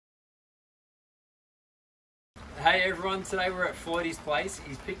Hey everyone, today we're at Floydies' place.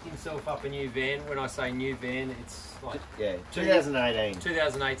 He's picked himself up a new van. When I say new van, it's like 2018.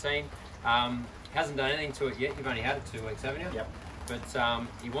 2018. Hasn't done anything to it yet. You've only had it 2 weeks, haven't you? Yep. But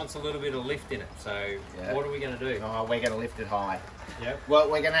he wants a little bit of lift in it. So what are we going to do? Oh, we're going to lift it high. Yep. Well,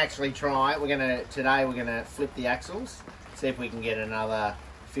 we're going to actually try. Today we're going to flip the axles. See if we can get another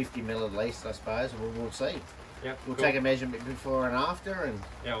 50 mil at least. I suppose we'll see. Yep. We'll take a measurement before and after, and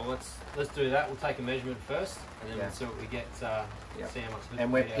yeah, well let's do that. We'll take a measurement first, and then we'll see what we get. See how much.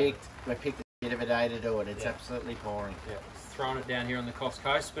 And we picked a bit of a day to do it. It's absolutely pouring. Yeah, throwing it down here on the Coast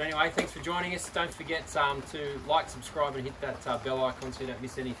Coast. But anyway, thanks for joining us. Don't forget to like, subscribe, and hit that bell icon so you don't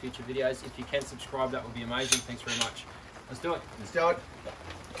miss any future videos. If you can subscribe, that would be amazing. Thanks very much. Let's do it. Let's do it.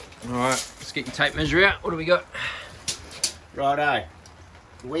 All right, let's get your tape measure out. What do we got? Righto.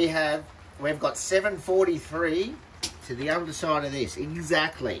 We've got 743 to the underside of this,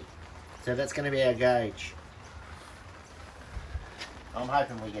 exactly. So that's going to be our gauge. I'm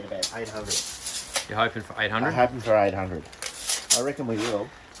hoping we get about 800. You're hoping for 800? I'm hoping for 800. I reckon we will.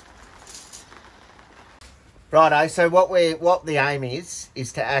 Righto, so what the aim is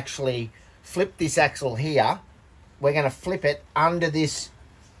to actually flip this axle here. We're going to flip it under this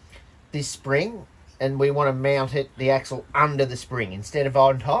spring, and we want to mount the axle under the spring instead of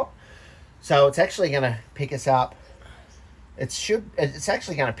on top. So it's actually going to pick us up. It's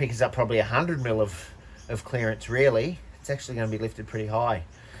actually going to pick us up probably 100 mil of clearance. Really, it's actually going to be lifted pretty high.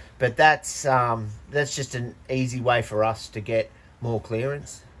 But that's just an easy way for us to get more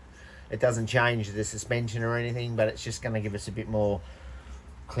clearance. It doesn't change the suspension or anything, but it's just going to give us a bit more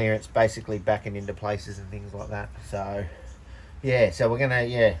clearance, basically backing into places and things like that. So yeah, so we're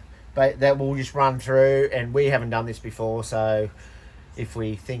gonna but that will just run through, and we haven't done this before, so if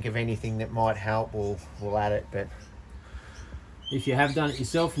we think of anything that might help, we'll add it. But if you have done it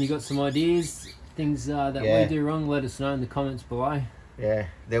yourself and you got some ideas, things that we do wrong, let us know in the comments below. Yeah,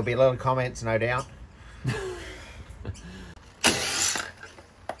 there'll be a lot of comments, no doubt. We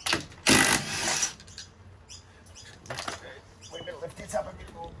better lift this up a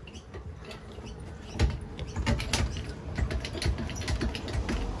bit more.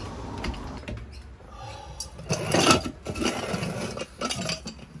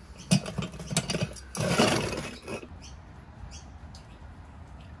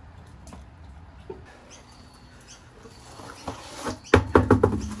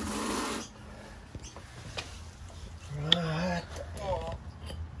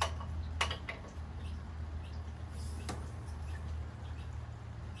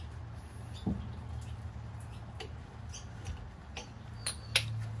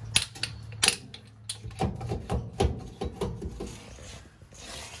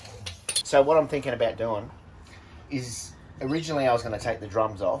 So what I'm thinking about doing is, originally I was going to take the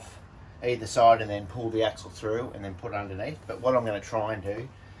drums off either side and then pull the axle through and then put it underneath. But what I'm going to try and do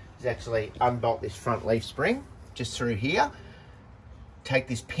is actually unbolt this front leaf spring just through here, take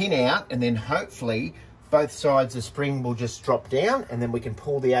this pin out, and then hopefully both sides of the spring will just drop down, and then we can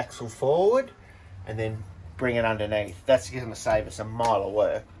pull the axle forward and then bring it underneath. That's going to save us a mile of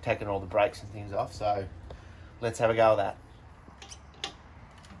work, taking all the brakes and things off. So let's have a go at that.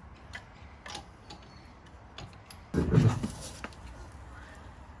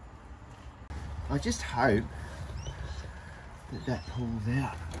 I just hope that pulls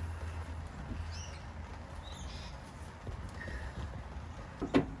out.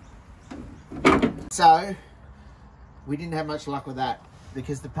 So we didn't have much luck with that,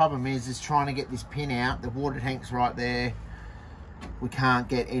 because the problem is trying to get this pin out. The water tank's right there. We can't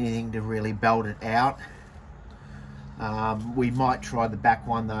get anything to really belt it out. We might try the back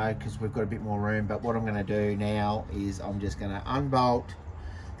one though, because we've got a bit more room. But what I'm going to do now is I'm just going to unbolt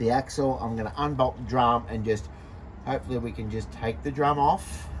the axle. I'm going to unbolt the drum, and just hopefully we can just take the drum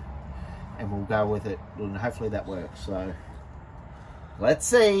off and we'll go with it, and hopefully that works. So let's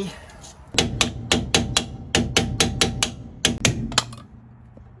see.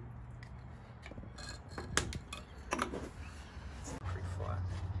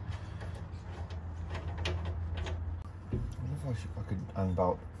 I could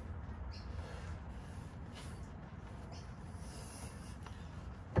unbolt.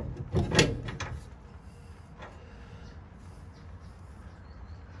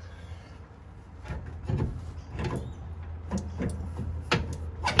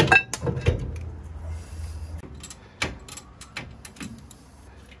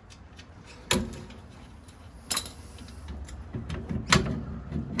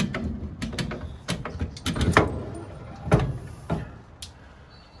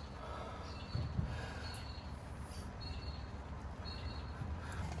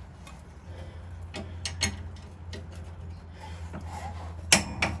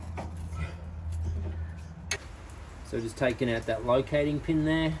 So just taking out that locating pin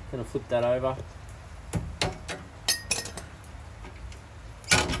there, gonna flip that over.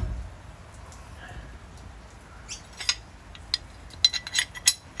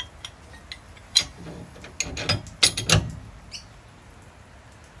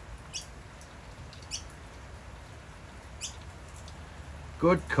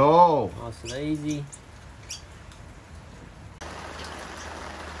 Good call. Nice and easy.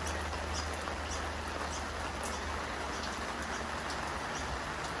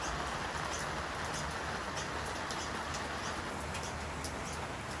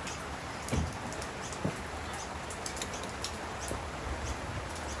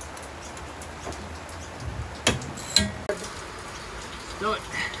 Do it.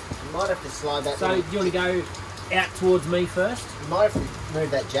 You might have to slide that. So, do you want to go out towards me first? You might have to move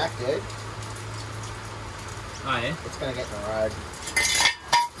that jack, dude. Oh yeah? It's going to get in the road.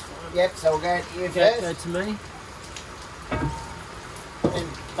 Yep, so we'll go to you Go first. to me. And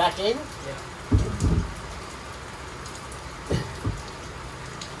back in. Yeah.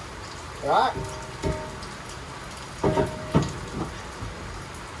 Right.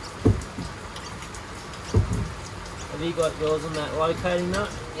 Have you got yours on that locating nut?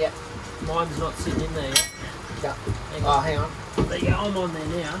 Yep. Mine's not sitting in there yet. Yep. Hang Oh, on. hang on. There you go, I'm on there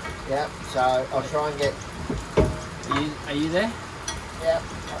now. Yep. So I'll try and get. Are you there? Yep.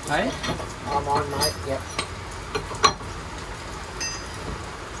 Hey? I'm on, mate. Yep.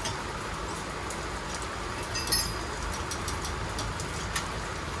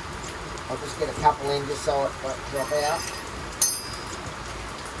 I'll just get a couple in just so it won't drop out.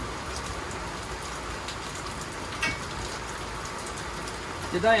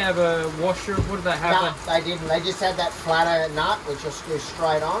 Did they have a washer? What did they have? No, they didn't. They just had that flatter nut, which will screw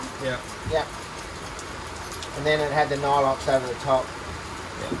straight on. Yeah. Yep. And then it had the nylox over the top.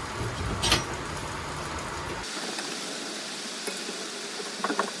 Yeah.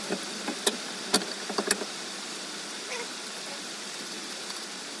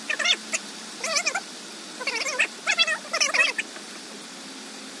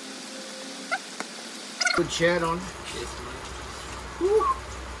 Good shirt on. Yes, mate. Woo.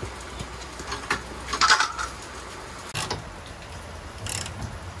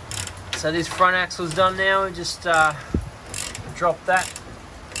 So this front axle's done now. We just drop that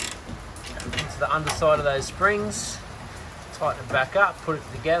into the underside of those springs, tighten it back up, put it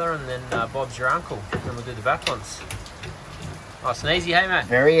together, and then Bob's your uncle. Then we'll do the back ones. Nice and easy, hey mate?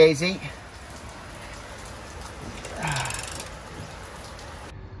 Very easy.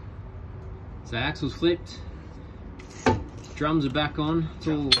 So axle's flipped, drums are back on, it's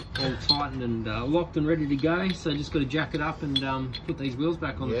all tightened and locked and ready to go. So just got to jack it up and put these wheels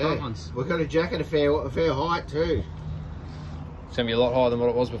back on the front ones. We've got to jack it a fair height too. It's going to be a lot higher than what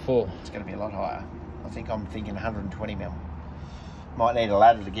it was before. It's going to be a lot higher. I'm thinking 120 mil. Might need a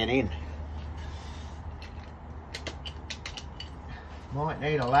ladder to get in. Might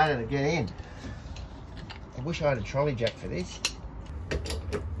need a ladder to get in. I wish I had a trolley jack for this.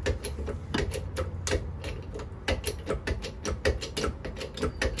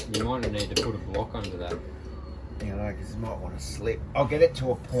 You might need to put a block under that. You know, because it might want to slip. I'll get it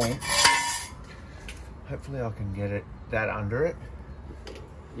to a point. Hopefully I can get that under it.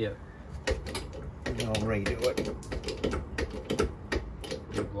 Yep. And I'll redo it.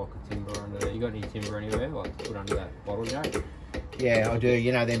 Put a block of timber under there. You got any timber anywhere? Like to put under that bottle jack? Yeah, I do.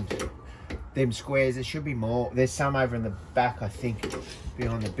 You know, them squares, there should be more. There's some over in the back, I think,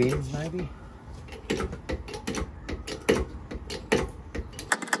 behind the bins maybe.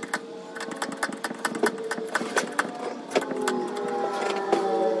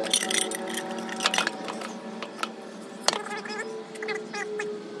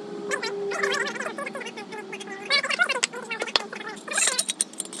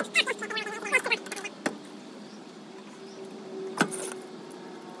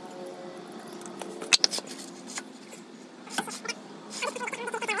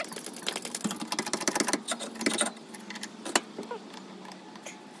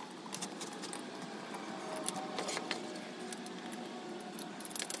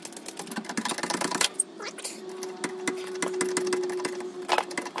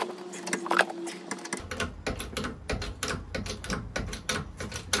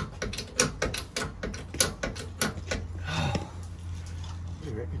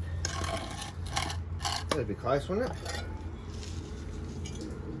 That'd be close, wouldn't it?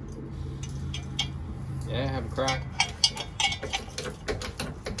 Yeah, have a crack.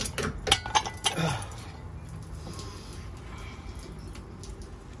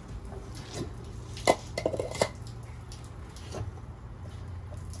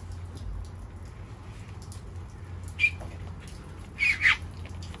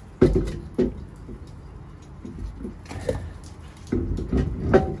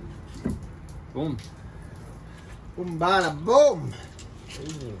 Boom. Boom, bada, boom.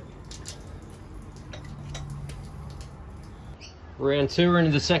 Round 2, we're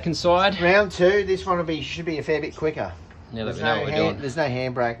into the second side. Round 2, this one should be a fair bit quicker. Now that we know what we're doing. There's no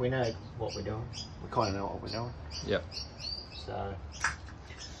handbrake, we know what we're doing. We kind of know what we're doing. Yep. So.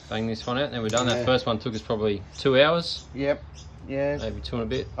 Bang this one out, now we're done. Yeah. That first one took us probably 2 hours. Yep. Yeah. Maybe 2 and a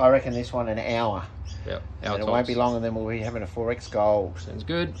bit. I reckon this one an hour. Yep. And it won't be long and then we'll be having a 4X gold. Sounds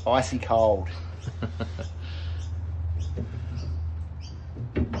good. Icy cold.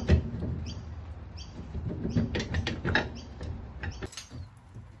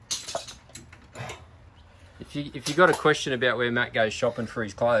 If you got a question about where Matt goes shopping for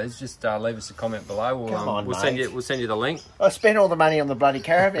his clothes, just leave us a comment below. We'll send you the link. I spent all the money on the bloody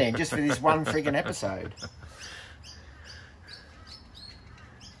caravan just for this one friggin' episode.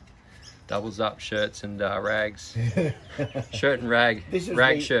 Doubles up shirts and rags. Shirt and rag.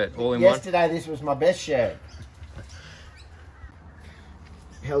 Shirt, all in one. Yesterday this was my best shirt.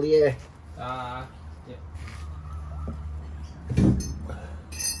 Hell yeah. Yeah.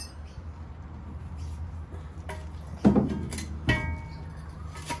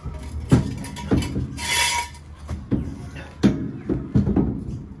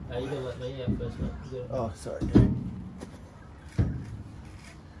 Oh, sorry.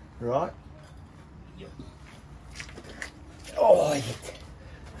 Right? Yep. Oh, yeah.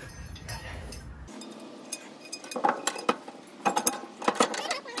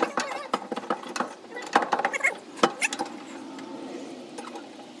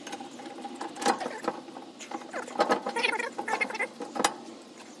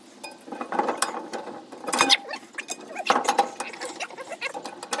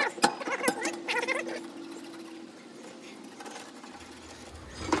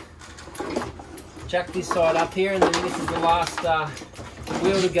 Chuck this side up here, and then this is the last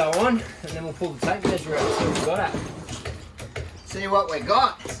wheel to go on, and then we'll pull the tape measure out and see what we got at. See what we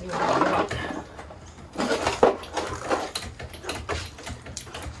got. See what we got.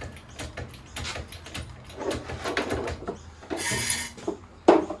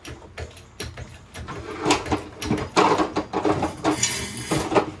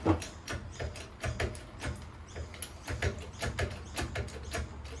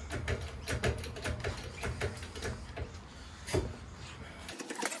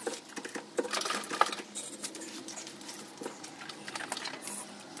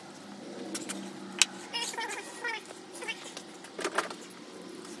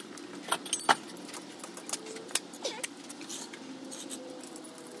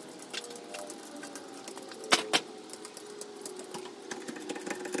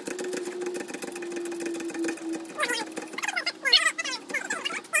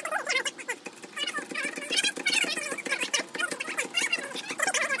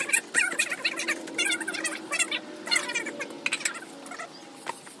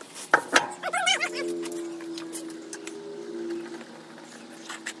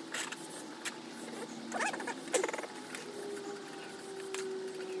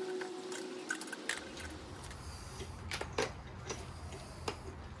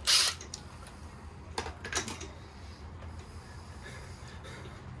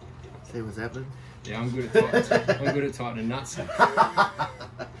 See what's happening? Yeah, I'm good at tightening nuts. I'm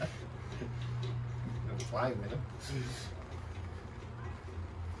playing with it.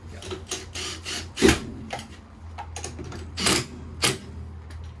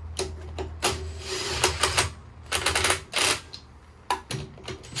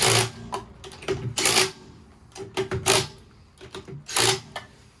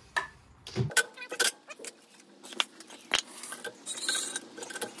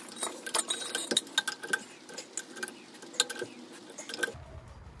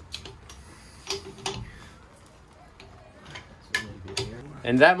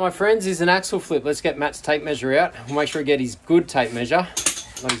 And that, my friends, is an axle flip. Let's get Matt's tape measure out. We'll make sure we get his good tape measure,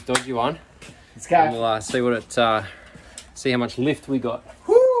 not his dodgy one. Let's go. And we'll see what it, see how much lift we got.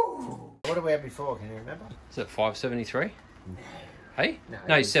 Woo! What did we have before? Can you remember? Is it 573? Hey?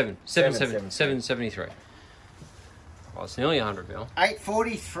 No, 773. Oh, it's nearly 100 mil.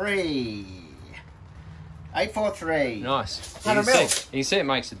 843. 843. Nice. 100 mil. You can see it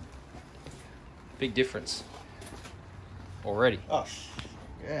makes a big difference already. Oh,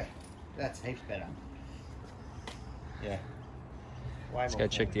 yeah. That's heaps better. Yeah. Let's go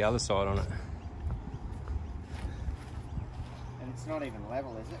check the other side on it. And it's not even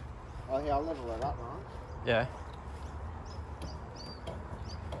level, is it? Oh, yeah, I'll level it up, right? Yeah.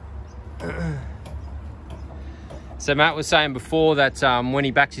 So Matt was saying before that when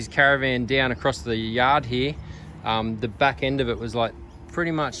he backed his caravan down across the yard here, the back end of it was like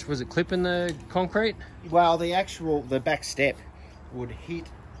pretty much, was it clipping the concrete? Well, the back step would hit,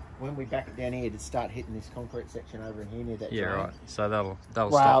 when we back it down here, to start hitting this concrete section over in here near that drain. Right. So that'll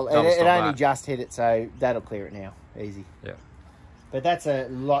well, stop. it only just hit it, so that'll clear it now. Easy. Yeah. But that's a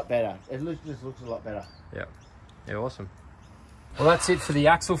lot better. It just looks a lot better. Yeah. Yeah, awesome. Well, that's it for the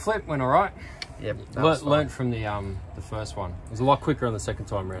axle flip. Went all right. Yep. Learned from the first one. It was a lot quicker on the second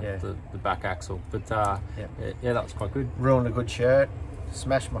time around, the back axle. But yeah, that was quite good. Ruined a good shirt.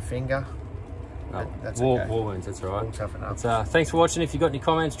 Smashed my finger. No, that's war okay. wounds, that's all right. All tough enough. But, thanks for watching. If you've got any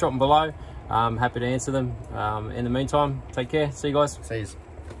comments, drop them below. Happy to answer them. In the meantime, take care. See you guys. See you.